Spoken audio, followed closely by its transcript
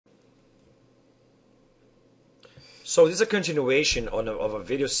So this is a continuation of a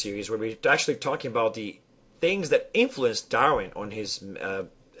video series where we're actually talking about the things that influenced Darwin on his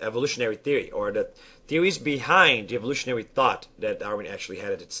evolutionary theory, or the theories behind the evolutionary thought that Darwin actually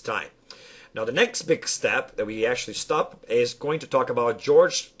had at its time. Now the next big step that we actually stop is going to talk about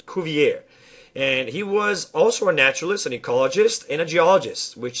George Cuvier. And he was also a naturalist, an ecologist, and a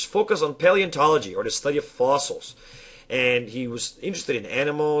geologist, which focused on paleontology, or the study of fossils. And he was interested in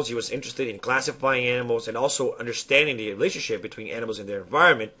animals, he was interested in classifying animals, and also understanding the relationship between animals and their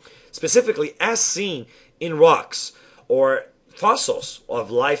environment, specifically as seen in rocks or fossils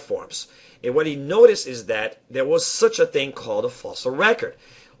of life forms. And what he noticed is that there was such a thing called a fossil record,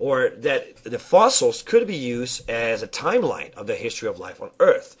 or that the fossils could be used as a timeline of the history of life on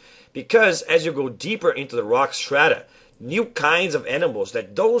Earth. Because as you go deeper into the rock strata, new kinds of animals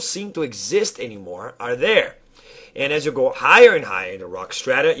that don't seem to exist anymore are there. And as you go higher and higher in the rock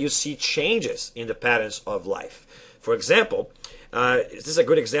strata, you see changes in the patterns of life. For example, this is a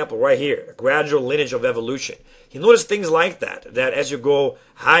good example right here, a gradual lineage of evolution. You notice things like that as you go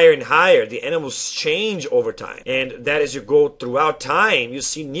higher and higher, the animals change over time. And that as you go throughout time, you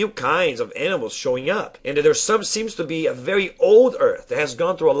see new kinds of animals showing up. And that there seems to be a very old Earth that has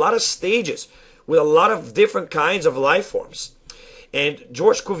gone through a lot of stages with a lot of different kinds of life forms. And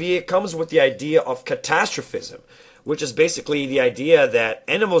George Cuvier comes with the idea of catastrophism, which is basically the idea that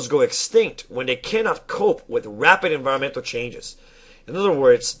animals go extinct when they cannot cope with rapid environmental changes. In other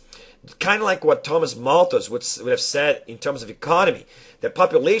words, kind of like what Thomas Malthus would have said in terms of economy, that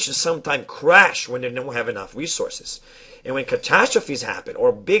populations sometimes crash when they don't have enough resources. And when catastrophes happen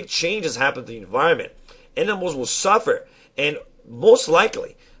or big changes happen to the environment, animals will suffer and most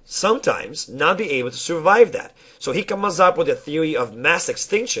likely sometimes not be able to survive that. So he comes up with a theory of mass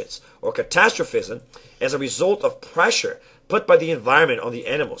extinctions or catastrophism as a result of pressure put by the environment on the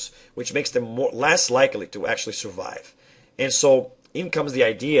animals, which makes them less likely to actually survive. And so in comes the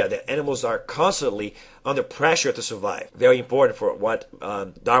idea that animals are constantly under pressure to survive. Very important for what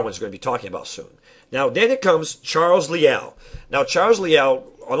Darwin's going to be talking about soon. Now then it comes Charles Leal. Now Charles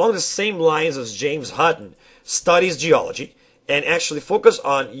Leal, along the same lines as James Hutton, studies geology and actually focus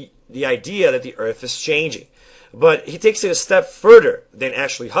on the idea that the Earth is changing. But he takes it a step further than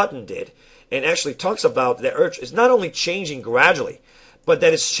actually Hutton did, and actually talks about that Earth is not only changing gradually, but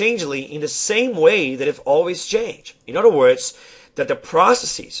that it's changing in the same way that it always changed. In other words, that the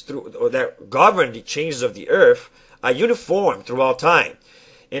processes that govern the changes of the Earth are uniform throughout time,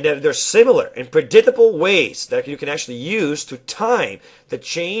 and that they're similar and predictable ways that you can actually use to time the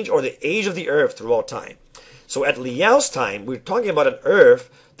change or the age of the Earth throughout time. So at Leal's time, we're talking about an Earth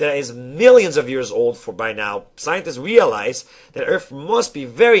that is millions of years old for by now. Scientists realize that Earth must be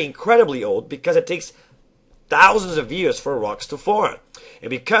very incredibly old because it takes thousands of years for rocks to form. And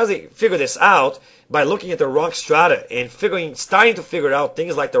because they figure this out by looking at the rock strata and starting to figure out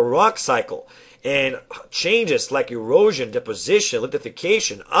things like the rock cycle and changes like erosion, deposition,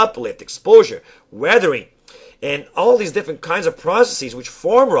 lithification, uplift, exposure, weathering, and all these different kinds of processes which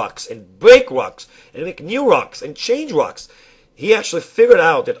form rocks and break rocks and make new rocks and change rocks. He actually figured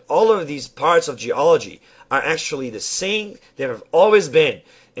out that all of these parts of geology are actually the same, they have always been,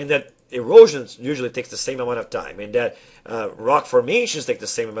 and that erosion usually takes the same amount of time, and that rock formations take the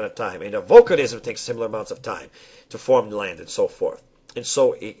same amount of time, and volcanism takes similar amounts of time to form land and so forth. And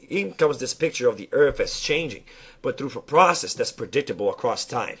so in comes this picture of the Earth as changing, but through a process that's predictable across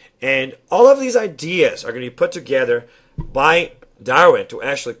time. And all of these ideas are going to be put together by Darwin to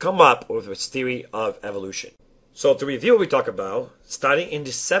actually come up with his theory of evolution. So to review what we talk about, starting in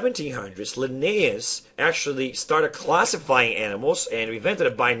the 1700s, Linnaeus actually started classifying animals and invented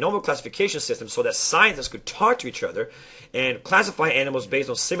a binomial classification system so that scientists could talk to each other and classify animals based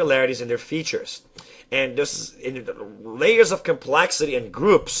on similarities in their features. And this is in layers of complexity and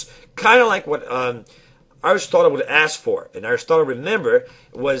groups, kind of like what Aristotle would ask for. And Aristotle, remember,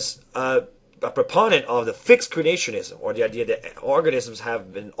 was a proponent of the fixed creationism, or the idea that organisms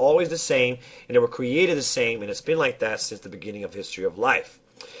have been always the same and they were created the same, and it's been like that since the beginning of history of life.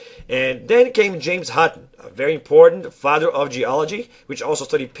 And then came James Hutton, a very important father of geology, which also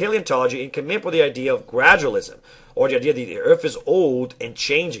studied paleontology and came up with the idea of gradualism, or the idea that the Earth is old and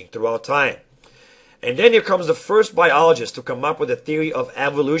changing throughout time. And then here comes the first biologist to come up with the theory of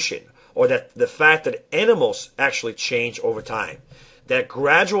evolution, or that the fact that animals actually change over time. That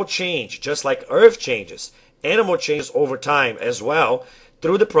gradual change, just like Earth changes, animal changes over time as well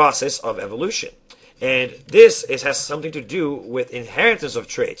through the process of evolution. And this has something to do with inheritance of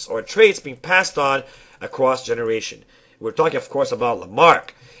traits, or traits being passed on across generation. We're talking, of course, about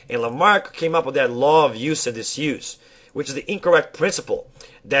Lamarck. And Lamarck came up with that law of use and disuse, which is the incorrect principle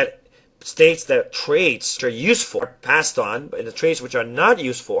that states that traits which are useful are passed on, and the traits which are not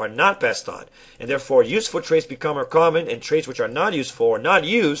useful are not passed on. And therefore, useful traits become more common, and traits which are not useful or not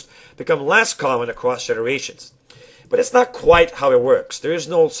used become less common across generations. But it's not quite how it works. There is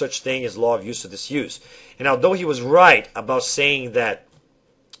no such thing as law of use or disuse. And although he was right about saying that,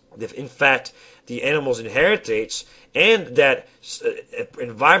 in fact, the animals inherit traits, and that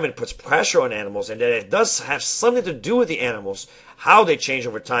environment puts pressure on animals, and that it does have something to do with the animals, how they change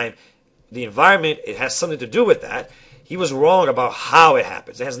over time, the environment, it has something to do with that. He was wrong about how it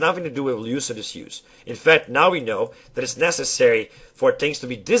happens. It has nothing to do with use or disuse. In fact, now we know that it's necessary for things to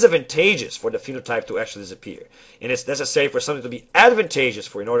be disadvantageous for the phenotype to actually disappear. And it's necessary for something to be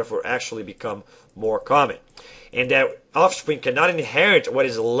advantageous in order for it actually become more common. And that offspring cannot inherit what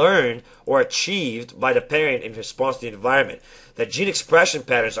is learned or achieved by the parent in response to the environment. That gene expression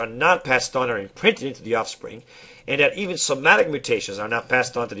patterns are not passed on or imprinted into the offspring, and that even somatic mutations are not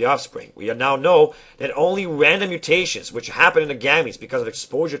passed on to the offspring. We now know that only random mutations, which happen in the gametes because of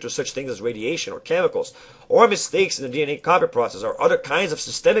exposure to such things as radiation or chemicals, or mistakes in the DNA copy process, or other kinds of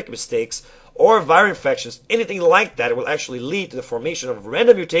systemic mistakes, or viral infections, anything like that, will actually lead to the formation of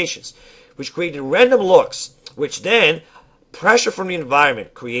random mutations, which create random looks, which then pressure from the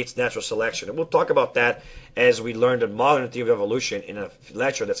environment creates natural selection. And we'll talk about that as we learn the modern theory of evolution in a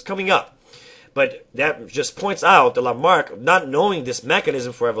lecture that's coming up. But that just points out that Lamarck, not knowing this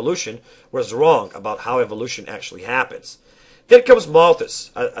mechanism for evolution, was wrong about how evolution actually happens. Then comes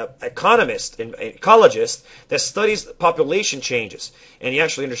Malthus, an economist and ecologist that studies population changes, and he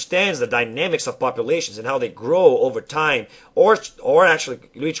actually understands the dynamics of populations and how they grow over time, or actually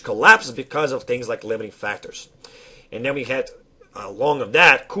reach collapses because of things like limiting factors. And then we had, along with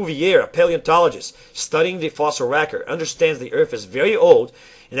that, Cuvier, a paleontologist, studying the fossil record, understands the Earth is very old,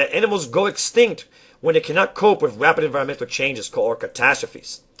 and that animals go extinct when they cannot cope with rapid environmental changes called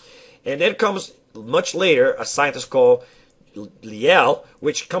catastrophes. And then comes, much later, a scientist called Leal,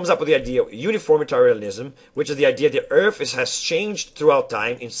 which comes up with the idea of uniformitarianism, which is the idea that the Earth has changed throughout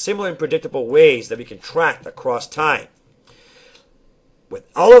time in similar and predictable ways that we can track across time. With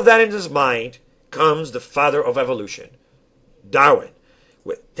all of that in his mind comes the father of evolution, Darwin.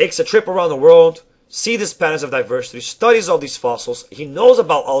 Takes a trip around the world, sees these patterns of diversity, studies all these fossils, he knows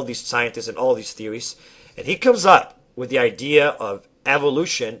about all these scientists and all these theories, and he comes up with the idea of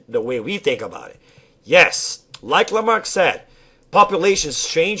evolution the way we think about it. Yes, like Lamarck said, populations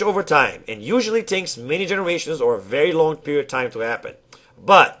change over time and usually takes many generations or a very long period of time to happen.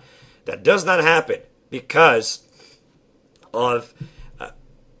 But that does not happen because of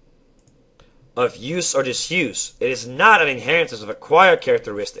use or disuse. It is not an inheritance of acquired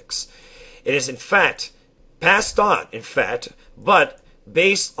characteristics. It is in fact passed on, but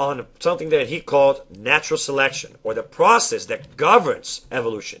based on something that he called natural selection, or the process that governs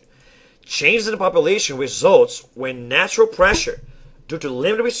evolution. Changes in the population results when natural pressure, due to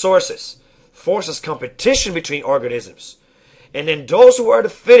limited resources, forces competition between organisms. And then those who are the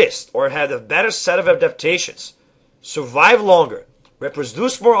fittest or have the better set of adaptations survive longer,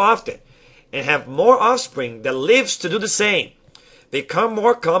 reproduce more often, and have more offspring that lives to do the same, become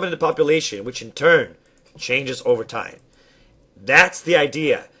more common in the population, which in turn changes over time. That's the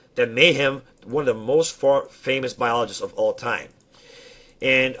idea that made him one of the most famous biologists of all time.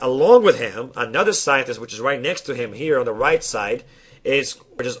 And along with him, another scientist, which is right next to him here on the right side,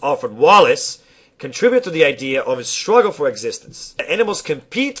 which is Alfred Wallace, contributed to the idea of a struggle for existence. Animals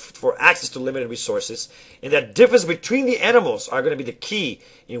compete for access to limited resources, and that difference between the animals are going to be the key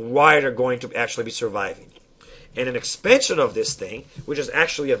in why they're going to actually be surviving. And an expansion of this thing, which is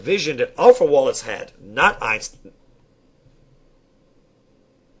actually a vision that Alfred Wallace had, not Einstein,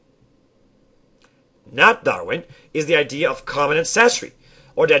 not Darwin, is the idea of common ancestry,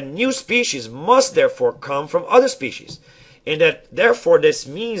 or that new species must therefore come from other species, and that therefore this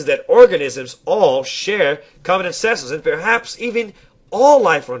means that organisms all share common ancestors, and perhaps even all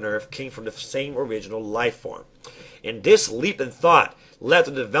life on Earth came from the same original life form. And this leap in thought led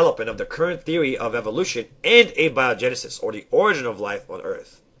to the development of the current theory of evolution and abiogenesis, or the origin of life on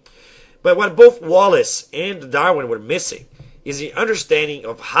Earth. But what both Wallace and Darwin were missing is the understanding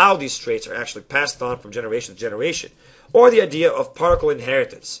of how these traits are actually passed on from generation to generation, or the idea of particle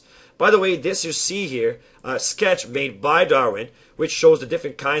inheritance. By the way, this you see here, a sketch made by Darwin, which shows the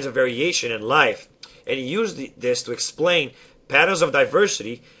different kinds of variation in life, and he used this to explain patterns of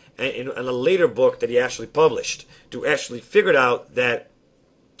diversity in a later book that he actually published, to actually figure out that,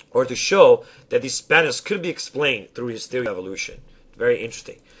 or to show that these patterns could be explained through his theory of evolution. Very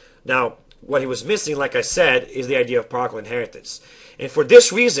interesting. Now, what he was missing, like I said, is the idea of particle inheritance. And for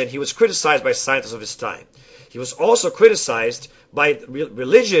this reason, he was criticized by scientists of his time. He was also criticized by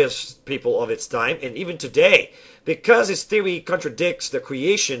religious people of its time and even today because his theory contradicts the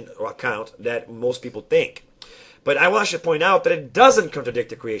creation account that most people think. But I want to point out that it doesn't contradict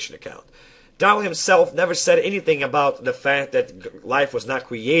the creation account. Darwin himself never said anything about the fact that life was not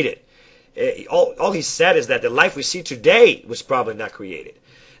created. All he said is that the life we see today was probably not created.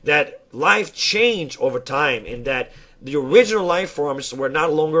 That life changed over time and that the original life forms were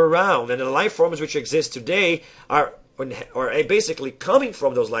not longer around. And the life forms which exist today are basically coming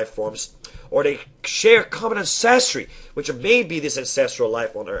from those life forms, or they share common ancestry, which may be this ancestral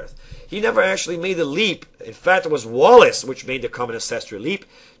life on Earth. He never actually made the leap. In fact, it was Wallace which made the common ancestry leap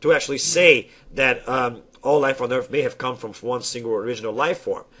to actually say that all life on Earth may have come from one single original life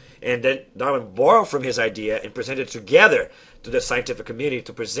form. And then Darwin borrowed from his idea and presented it together to the scientific community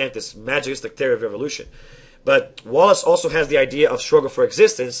to present this magistic theory of evolution. But Wallace also has the idea of struggle for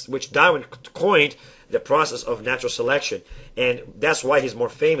existence, which Darwin coined the process of natural selection. And that's why he's more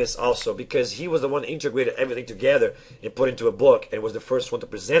famous also, because he was the one that integrated everything together and put into a book and was the first one to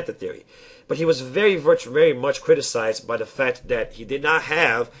present the theory. But he was very much criticized by the fact that he did not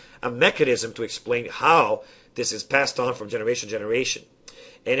have a mechanism to explain how this is passed on from generation to generation.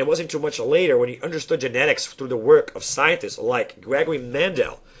 And it wasn't too much later when he understood genetics through the work of scientists like Gregory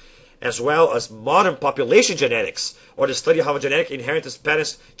Mendel, as well as modern population genetics, or the study of how genetic inheritance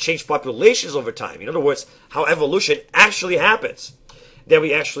patterns change populations over time. In other words, how evolution actually happens. That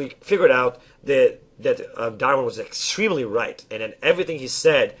we actually figured out that Darwin was extremely right, and that everything he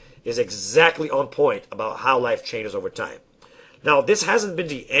said is exactly on point about how life changes over time. Now, this hasn't been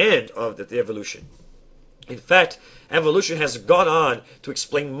the end of the evolution. In fact, evolution has gone on to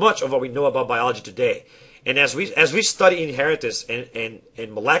explain much of what we know about biology today. And as we study inheritance and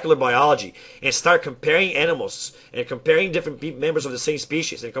molecular biology and start comparing animals and comparing different members of the same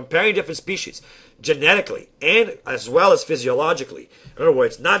species and comparing different species genetically and as well as physiologically, in other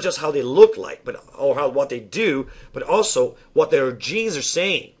words, not just how they look like, what they do, but also what their genes are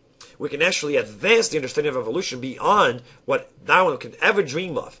saying, we can actually advance the understanding of evolution beyond what Darwin could ever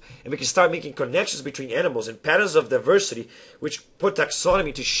dream of. And we can start making connections between animals and patterns of diversity which put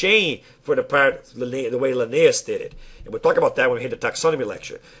taxonomy to shame for the way Linnaeus did it. And we'll talk about that when we hit the taxonomy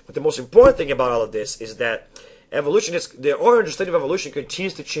lecture. But the most important thing about all of this is that our understanding of evolution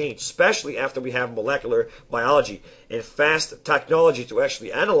continues to change, especially after we have molecular biology and fast technology to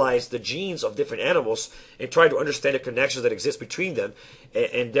actually analyze the genes of different animals and try to understand the connections that exist between them,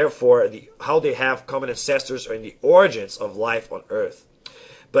 and therefore how they have common ancestors and the origins of life on Earth.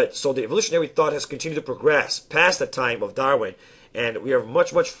 But so the evolutionary thought has continued to progress past the time of Darwin, and we are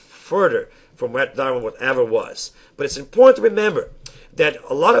much further from what Darwin ever was. But it's important to remember that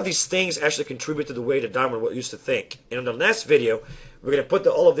a lot of these things actually contribute to the way that Darwin used to think. And in the next video, we're going to put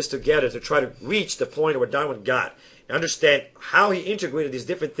all of this together to try to reach the point where Darwin got and understand how he integrated these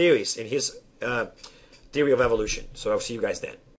different theories in his theory of evolution. So I'll see you guys then.